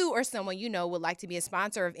 If you or someone you know would like to be a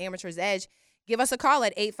sponsor of Amateur's Edge, give us a call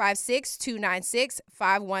at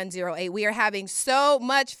 856-296-5108. We are having so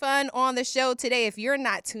much fun on the show today. If you're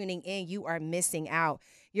not tuning in, you are missing out.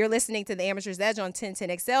 You're listening to the Amateur's Edge on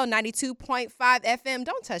 1010XL, 92.5 FM.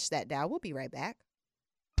 Don't touch that dial. We'll be right back.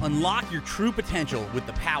 Unlock your true potential with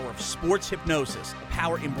the power of sports hypnosis, a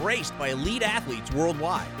power embraced by elite athletes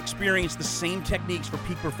worldwide. Experience the same techniques for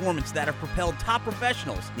peak performance that have propelled top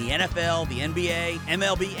professionals in the NFL, the NBA,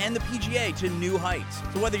 MLB, and the PGA to new heights.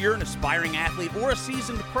 So whether you're an aspiring athlete or a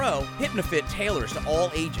seasoned pro, HypnoFit tailors to all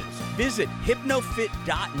ages. Visit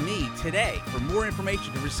hypnofit.me today for more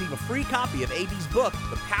information to receive a free copy of AB's book,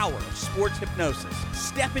 The Power of Sports Hypnosis.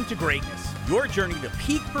 Step into greatness. Your journey to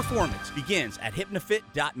peak performance begins at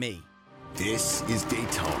hypnofit.me. This is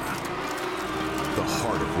Daytona, the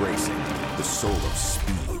heart of racing, the soul of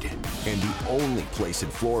speed, and the only place in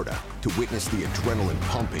Florida to witness the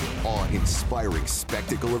adrenaline-pumping, awe-inspiring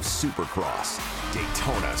spectacle of Supercross.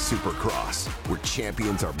 Daytona Supercross, where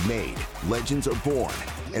champions are made, legends are born,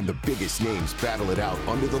 and the biggest names battle it out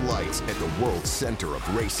under the lights at the world center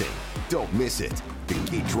of racing. Don't miss it. The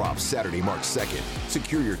gate drops Saturday, March 2nd.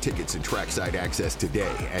 Secure your tickets and trackside access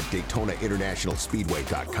today at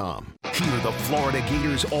DaytonaInternationalSpeedway.com. Hear the Florida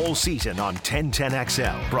Gators all season on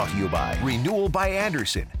 1010XL. Brought to you by Renewal by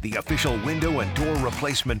Anderson, the official window and door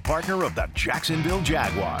replacement partner of the Jacksonville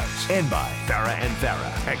Jaguars. And by Farrah &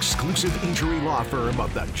 Farrah, exclusive injury law firm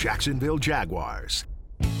of the Jacksonville Jaguars.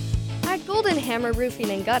 At Golden Hammer Roofing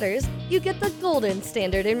and Gutters, you get the golden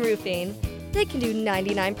standard in roofing. They can do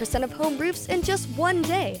 99% of home roofs in just one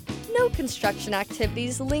day. no construction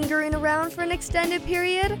activities lingering around for an extended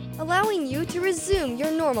period, allowing you to resume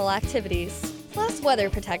your normal activities. Plus weather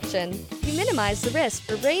protection. You minimize the risk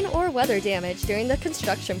for rain or weather damage during the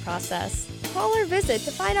construction process. Call or visit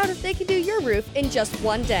to find out if they can do your roof in just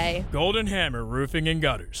one day. Golden Hammer Roofing and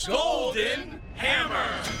Gutters. Golden Hammer.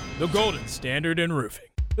 The golden standard in roofing.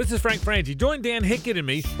 This is Frank Frangie. Join Dan Hickett and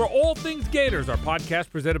me for All Things Gators, our podcast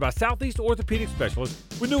presented by Southeast Orthopedic Specialists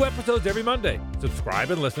with new episodes every Monday.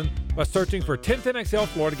 Subscribe and listen by searching for 1010XL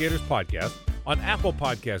Florida Gators Podcast on Apple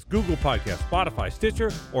Podcasts, Google Podcasts, Spotify, Stitcher,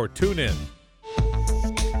 or TuneIn.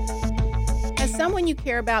 Has someone you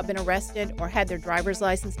care about been arrested or had their driver's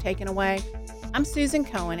license taken away? I'm Susan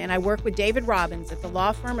Cohen, and I work with David Robbins at the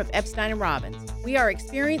law firm of Epstein & Robbins. We are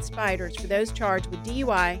experienced fighters for those charged with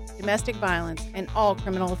DUI, domestic violence, and all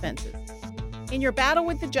criminal offenses. In your battle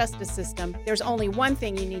with the justice system, there's only one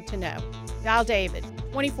thing you need to know. Dial David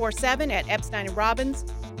 24/7 at Epstein & Robbins,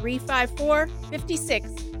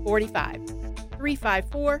 354-5645.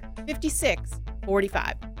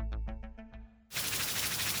 354-5645.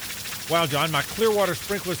 Wow, John, my Clearwater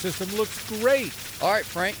sprinkler system looks great. All right,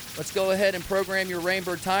 Frank, let's go ahead and program your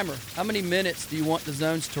Rainbird timer. How many minutes do you want the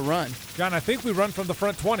zones to run? John, I think we run from the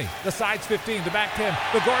front 20, the sides 15, the back 10,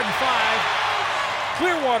 the garden 5.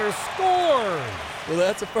 Clearwater scores! Well,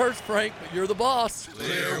 that's a first, Frank, but you're the boss.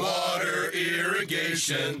 Clearwater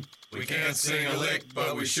Irrigation. We can't sing a lick,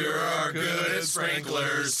 but we sure are good at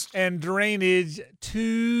sprinklers. And drainage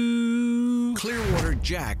to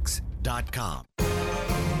ClearwaterJacks.com.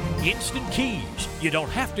 Instant Keys. You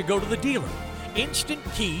don't have to go to the dealer. Instant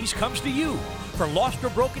Keys comes to you. For lost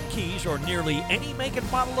or broken keys or nearly any make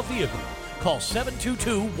and model of vehicle, call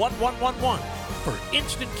 722-1111 for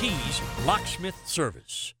Instant Keys locksmith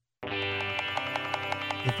service.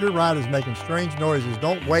 If your ride is making strange noises,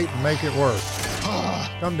 don't wait and make it worse.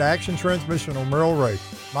 Come to Action Transmission on Merrill Road.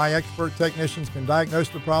 My expert technicians can diagnose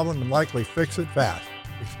the problem and likely fix it fast.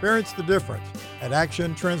 Experience the difference at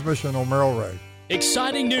Action Transmission on Merrill Road.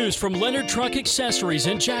 Exciting news from Leonard Truck Accessories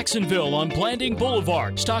in Jacksonville on Blanding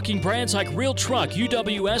Boulevard. Stocking brands like Real Truck,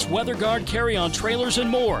 UWS, WeatherGuard, carry-on trailers, and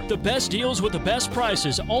more. The best deals with the best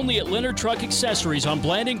prices only at Leonard Truck Accessories on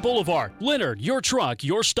Blanding Boulevard. Leonard, your truck,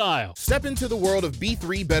 your style. Step into the world of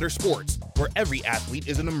B3 Better Sports, where every athlete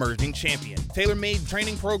is an emerging champion. Tailor-made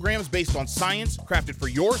training programs based on science, crafted for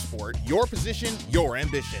your sport, your position, your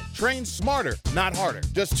ambition. Train smarter, not harder.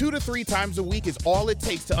 Just 2 to 3 times a week is all it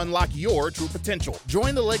takes to unlock your true potential.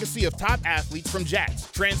 Join the legacy of top athletes from Jacks,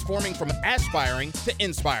 transforming from aspiring to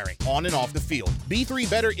inspiring on and off the field. B3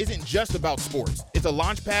 Better isn't just about sports. It's a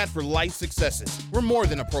launch pad for life successes. We're more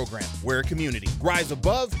than a program. We're a community. Rise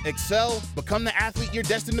above, excel, become the athlete you're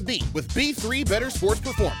destined to be with B3 Better Sports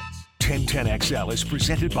Performance. 1010XL is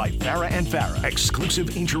presented by Farah & Farah,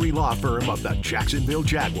 exclusive injury law firm of the Jacksonville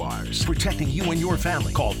Jaguars. Protecting you and your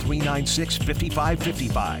family. Call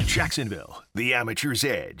 396-5555. Jacksonville, the amateur's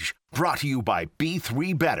edge. Brought to you by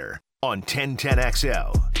B3 Better on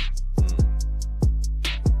 1010XL.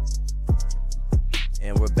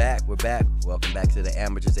 And we're back. Welcome back to the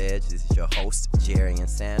Amateur's Edge. This is your host, Jarian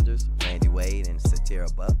Sanders, Randy Wade, and Satira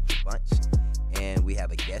Bunch. And we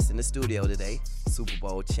have a guest in the studio today, Super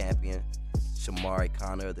Bowl champion Shamari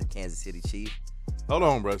Connor of the Kansas City Chiefs. Hold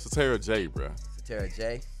on, bro. Satira J, bro. Satira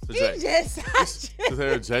J?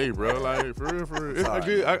 Satira J, bro. Like, for real.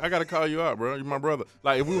 I got to call you out, bro. You're my brother.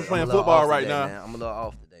 Like, if we were playing football right now. Man. I'm a little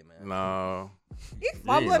off today, man. No. He's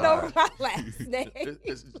fumbling over my last name.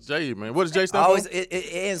 It's J, man. What does J stand for? It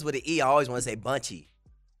ends with an E. I always want to say Bunchy.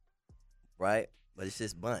 Right? But it's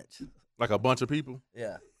just Bunch. Like a bunch of people?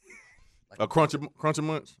 Yeah. A crunchy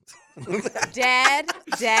munch. Dad,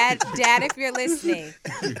 if you're listening.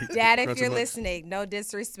 Dad, if you're listening, no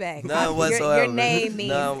disrespect. None whatsoever. Your name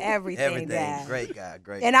means everything, Dad. Great guy.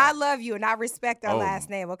 And I love you, and I respect our last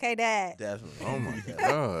name, okay, Dad? Definitely. Oh, my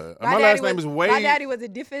God. My last name is Wade. My daddy was a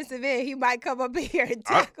defensive end. He might come up here and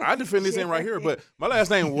tackle I defend this end right here, but my last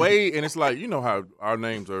name Wade, and it's like, you know how our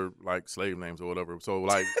names are like slave names or whatever. So,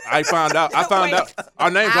 like, I found out our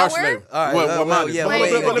names are slave. All right,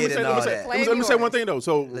 let me say one thing, though.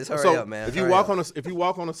 So, up, man. If you walk on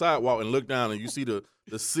the sidewalk and look down and you see the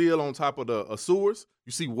seal on top of the sewers,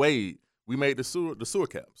 you see Wade. We made the sewer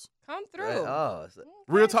caps. Come through.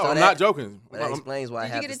 Real talk. I'm not joking. That explains why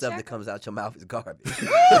half the stuff that comes out your mouth is garbage.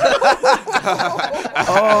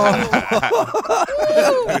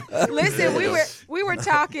 Listen, we were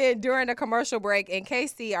talking during the commercial break, and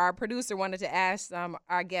Casey, our producer, wanted to ask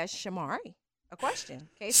our guest Shamari a question.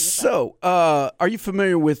 Casey, so, are you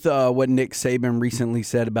familiar with what Nick Saban recently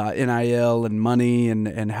said about NIL and money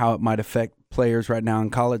and how it might affect players right now in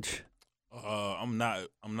college? I'm not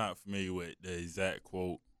familiar with the exact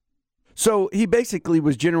quote, So he basically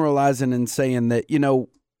was generalizing and saying that,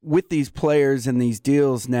 with these players and these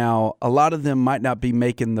deals now, a lot of them might not be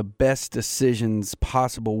making the best decisions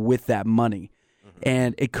possible with that money.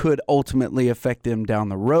 And it could ultimately affect them down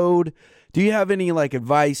the road. Do you have any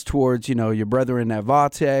advice towards, your brethren at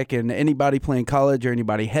Vautech and anybody playing college or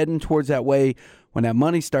anybody heading towards that way when that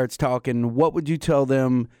money starts talking? What would you tell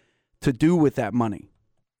them to do with that money?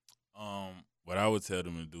 What I would tell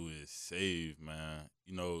them to do is save, man.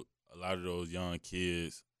 A lot of those young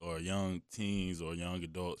kids or young teens or young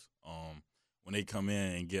adults, when they come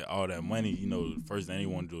in and get all that money, the first thing they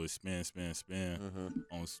want to do is spend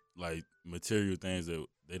on material things that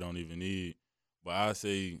they don't even need. But I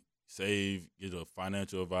say save, get a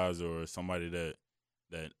financial advisor or somebody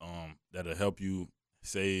that'll help you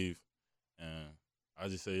save. And I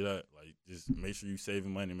just say that, just make sure you're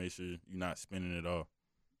saving money, make sure you're not spending it all.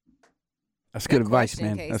 That's good advice,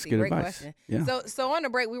 man. Casey. That's good Great advice. Question. Yeah. So on the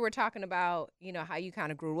break, we were talking about, how you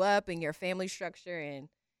kind of grew up and your family structure, and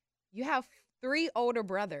you have 3 older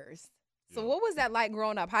brothers. So what was that like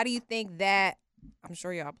growing up? How do you think that? I'm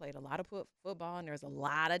sure y'all played a lot of football, and there's a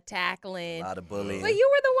lot of tackling, a lot of bullying. But you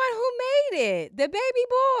were the one who made it, the baby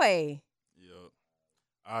boy. Yeah,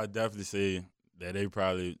 I definitely say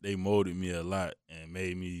that they molded me a lot and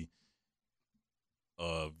made me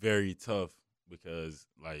very tough. Because,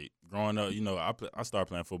 growing up, I started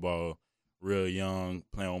playing football real young,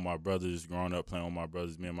 playing with my brothers, growing up playing with my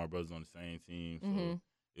brothers, me and my brothers on the same team. So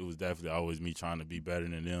it was definitely always me trying to be better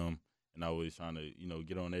than them and always trying to,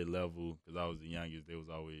 get on their level. Because I was the youngest, they was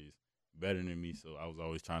always better than me. So I was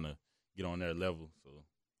always trying to get on their level. So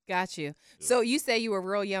Got you. Yeah. So you say you were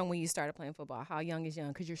real young when you started playing football. How young is young?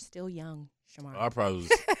 Because you're still young, Shamar. I probably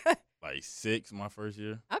was 6 my first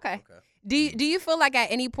year. Okay. Do you feel like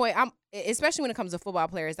at any point, especially when it comes to football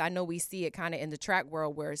players, I know we see it kind of in the track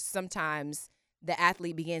world where sometimes the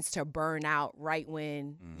athlete begins to burn out right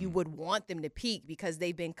when you would want them to peak because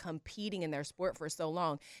they've been competing in their sport for so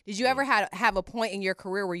long. Did you ever have a point in your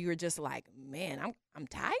career where you were just like, man, I'm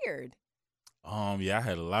tired? Yeah, I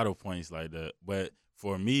had a lot of points like that. But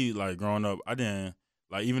for me, growing up, I didn't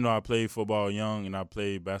even though I played football young and I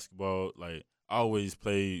played basketball, I always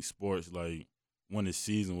played sports when the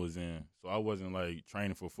season was in. So I wasn't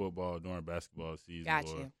training for football during basketball season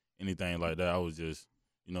or anything like that. I was just,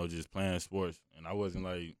 just playing sports. And I wasn't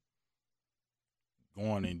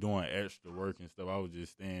going and doing extra work and stuff. I was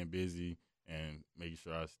just staying busy and making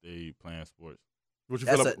sure I stayed playing sports.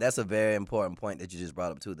 That's a very important point that you just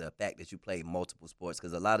brought up too, the fact that you played multiple sports.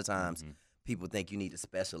 Because a lot of times people think you need to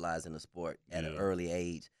specialize in a sport at an early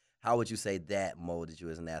age. How would you say that molded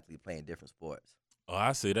you as an athlete playing different sports? Oh,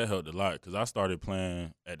 I say that helped a lot because I started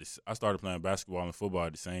playing basketball and football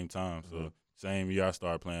at the same time. So same year I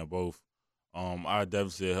started playing both. I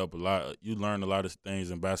definitely say it helped a lot. You learn a lot of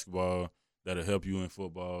things in basketball that'll help you in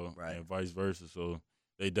football and vice versa. So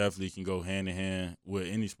they definitely can go hand in hand with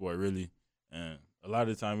any sport really. And a lot of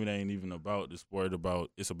the time it ain't even about the sport.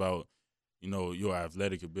 It's about your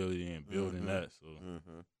athletic ability and building that. So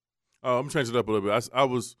I'm changing it up a little bit. I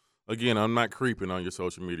was. Again, I'm not creeping on your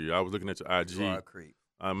social media. I was looking at your IG. You are a creep.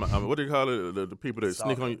 What do you call it? The people that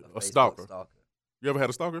sneak on you? A stalker. You ever had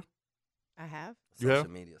a stalker? I have. You have?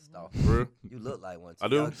 Social media stalker. For real? You look like one too. I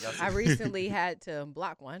do? I recently had to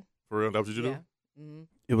block one. For real? That's what you do? Mm-hmm.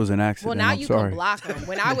 It was an accident. Well, now I'm you sorry. can block him.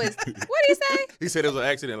 When I was, what did he say? He said it was an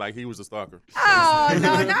accident, like he was a stalker. Oh,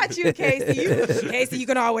 no, not you, Casey. Casey, you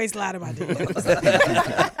can always lie to my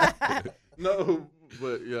DMs. No.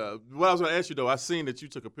 But, yeah, what I was going to ask you, though, I seen that you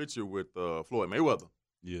took a picture with Floyd Mayweather.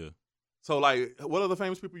 Yeah. So, what other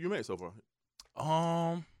famous people you met so far?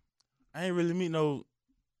 I ain't really meet no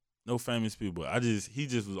famous people. He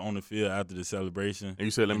just was on the field after the celebration. And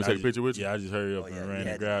you said, let me take a picture with you? Yeah, I just hurried up and ran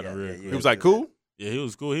and grabbed him real quick. He was, cool? Yeah, he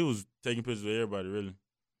was cool. He was taking pictures with everybody, really.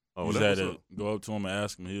 Oh, you just had to go up to him and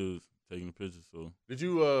ask him. He was taking the pictures. So, did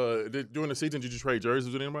you, during the season, did you trade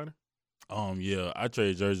jerseys with anybody? Yeah, I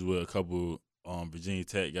traded jerseys with a couple Virginia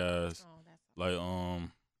Tech guys. Let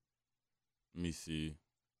me see.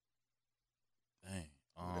 Dang.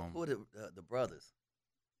 Who are the brothers?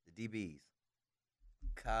 The DBs?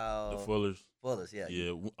 Kyle. The Fullers. Fullers, yeah.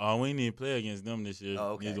 Yeah. We didn't even play against them this year.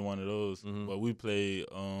 Oh, okay. Neither one of those. But we played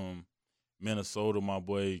Minnesota, my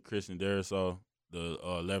boy Christian Darisaw, the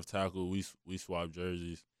left tackle. We swapped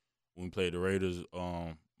jerseys. When we played the Raiders,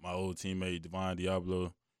 my old teammate Devon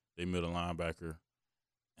Diablo, they middle linebacker.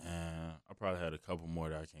 And I probably had a couple more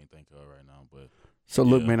that I can't think of right now. But So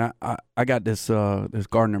look, man, I got this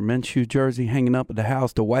Gardner Minshew jersey hanging up at the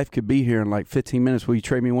house. The wife could be here in like 15 minutes. Will you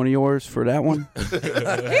trade me one of yours for that one?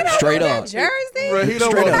 Straight up. Jersey? Bro, he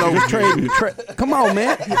don't Straight want up. Come on,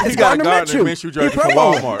 man. It's He got Gardner Gardner Minshew. Minshew jersey from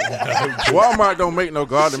Walmart. Walmart don't make no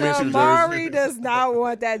Gardner Minshew Shamari jersey. does not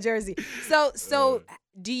want that jersey. So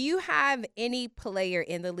do you have any player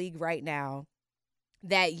in the league right now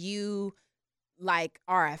that you like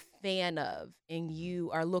are a fan of and you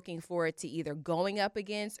are looking forward to either going up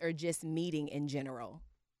against or just meeting in general?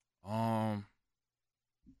 I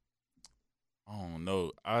don't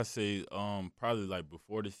know. I say probably like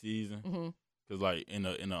before the season, because like in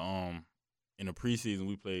the preseason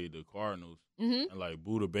we played the Cardinals, and like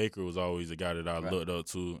Buda Baker was always a guy that I looked up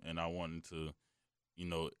to, and I wanted to,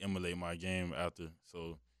 emulate my game after.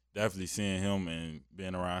 So definitely seeing him and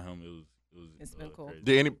being around him, it's been cool. Crazy.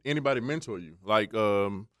 Did anybody mentor you? Like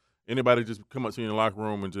anybody just come up to you in the locker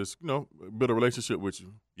room and just build a relationship with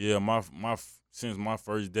you? Yeah, since my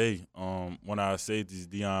first day, when I safety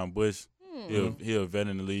Deion Bush, he a vet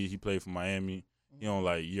in the league. He played for Miami. He on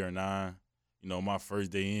like year 9. My first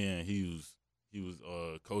day in, he was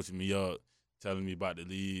coaching me up, telling me about the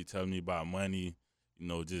league, telling me about money,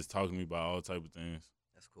 just talking to me about all type of things.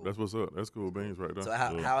 That's cool. That's what's up. That's cool beans right there. So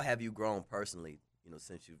how have you grown personally?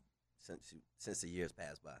 Since the years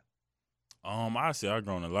passed by. I say I've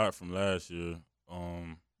grown a lot from last year.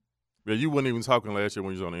 Yeah, you wasn't even talking last year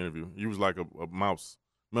when you was on the interview. You was like a mouse.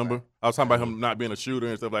 Remember? Right. I was talking about him not being a shooter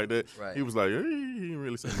and stuff like that. Right. He was like, hey, he didn't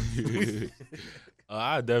really say much.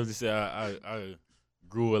 I definitely say I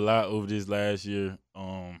grew a lot over this last year.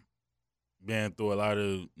 Been through a lot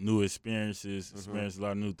of new experiences, experienced a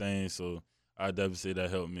lot of new things. So I definitely say that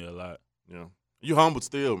helped me a lot. Yeah. You humble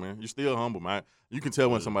still, man. You still humble, man. You can tell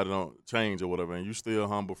when somebody don't change or whatever, and you still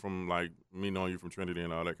humble from like me knowing you from Trinity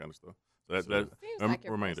and all that kind of stuff. So that seems like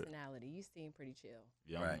your personality. You seem pretty chill.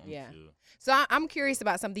 Yeah, right. Yeah. So I'm curious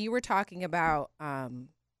about something. You were talking about,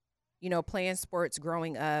 playing sports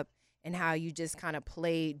growing up and how you just kind of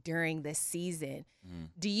played during the season.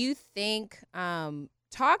 Do you think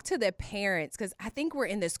talk to the parents, because I think we're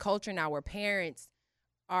in this culture now where parents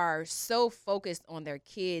are so focused on their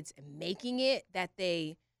kids and making it that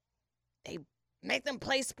they make them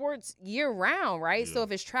play sports year round, right? Yeah. So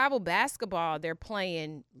if it's travel basketball, they're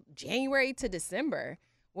playing January to December.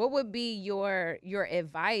 What would be your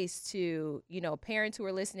advice to, parents who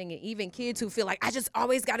are listening and even kids who feel like, I just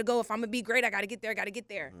always got to go. If I'm going to be great, I got to get there,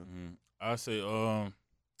 I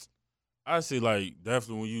say like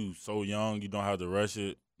definitely when you so young, you don't have to rush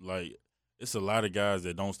it. Like it's a lot of guys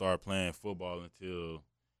that don't start playing football until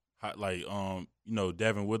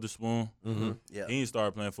Devin Witherspoon. Yeah. He didn't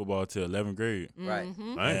start playing football until 11th grade. Right.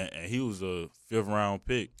 And he was a 5th round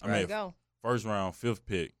pick. First round, 5th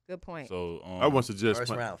pick. Good point. So I wouldn't suggest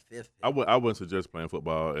first round, 5th. I wouldn't suggest playing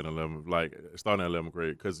football in 11, like starting at 11th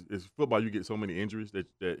grade, because it's football. You get so many injuries that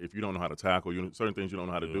if you don't know how to tackle, certain things you don't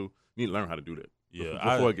know how to do, you need to learn how to do that.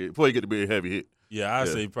 Yeah. Before you get to be a heavy hit. Yeah, I'd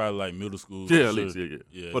say probably like middle school. Yeah, at least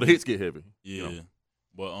yeah. But the hits get heavy. Yeah.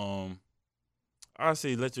 But I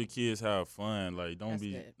say let your kids have fun. Like don't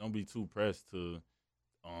be too pressed to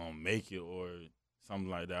make it or something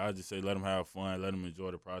like that. I just say let them have fun, let them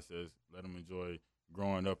enjoy the process, let them enjoy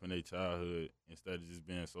growing up in their childhood instead of just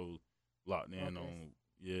being so locked in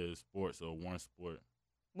on sports or one sport.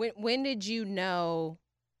 When did you know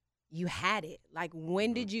you had it? Like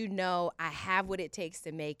when did you know I have what it takes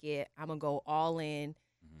to make it? I'm gonna go all in,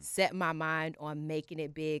 set my mind on making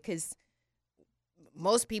it big, because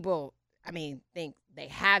most people, think they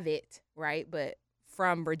have it, right? But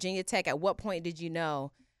from Virginia Tech, at what point did you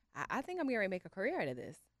know, I think I'm going to make a career out of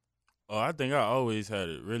this? Oh, I think I always had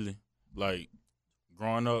it, really. Like,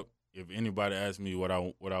 growing up, if anybody asked me what I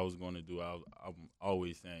was going to do, I'm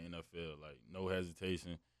always saying NFL. Like, no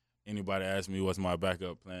hesitation. Anybody asked me what's my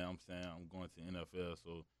backup plan, I'm saying I'm going to NFL.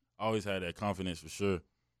 So I always had that confidence for sure.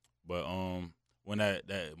 But when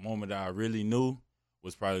that moment that I really knew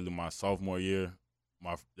was probably my sophomore year.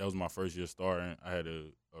 That was my first year starting. I had a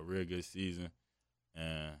real good season,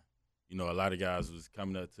 and a lot of guys was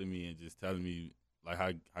coming up to me and just telling me like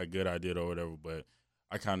how good I did or whatever. But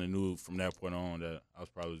I kind of knew from that point on that I was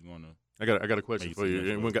probably going to. I got a question for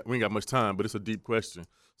you. And we ain't got much time, but it's a deep question.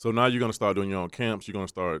 So now you're gonna start doing your own camps. You're gonna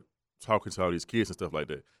start talking to all these kids and stuff like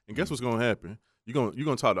that. And guess what's gonna happen? You're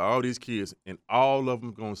gonna talk to all these kids, and all of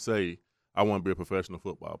them gonna say, "I want to be a professional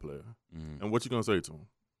football player." And what you gonna say to them?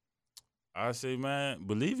 I say, man,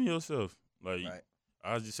 believe in yourself. Like,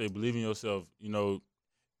 I just say, believe in yourself. You know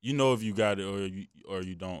if you got it or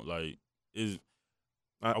you don't. Like,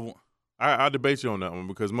 I debate you on that one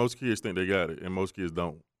because most kids think they got it and most kids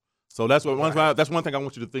don't. So that's that's one thing I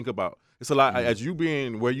want you to think about. It's a lot as you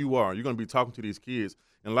being where you are. You're going to be talking to these kids,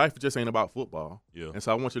 and life just ain't about football. Yeah. And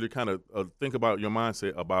so I want you to kind of think about your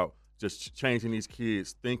mindset about just changing these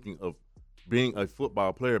kids thinking of being a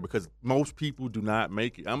football player, because most people do not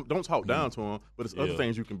make it. Don't talk down to them, but it's other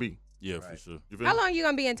things you can be. Yeah, for sure. How long you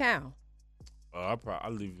gonna be in town? I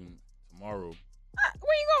leave tomorrow.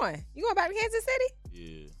 Where you going? You going back to Kansas City?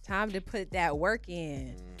 Yeah. Time to put that work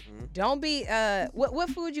in. Don't be what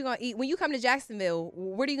food you gonna eat when you come to Jacksonville?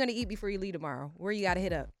 What are you gonna eat before you leave tomorrow? Where you gotta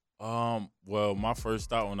hit up? Well, my first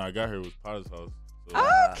stop when I got here was Potter's house.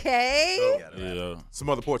 So, okay. Yeah. Some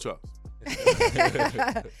other pork chops.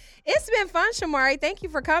 It's been fun, Shamari. Thank you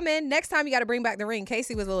for coming. Next time you got to bring back the ring.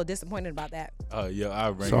 Casey was a little disappointed about that. Yeah,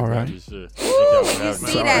 I'll bring it back. Sure. Ooh, you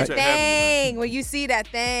see that thing. When you see that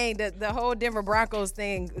thing, the whole Denver Broncos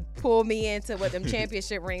thing pulled me into what them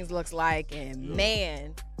championship rings looks like. And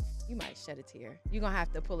man, you might shed a tear. You're going to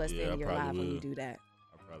have to pull us into your live when you do that.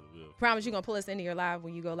 Will. Promise you're going to pull us into your live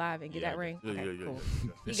when you go live and get that ring? Yeah, okay, cool.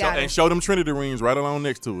 And show them Trinity rings right along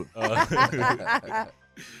next to it.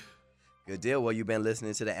 Good deal. Well, you've been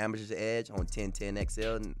listening to the Amateur's Edge on 1010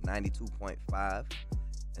 XL 92.5.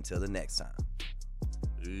 Until the next time.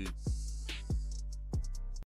 Peace.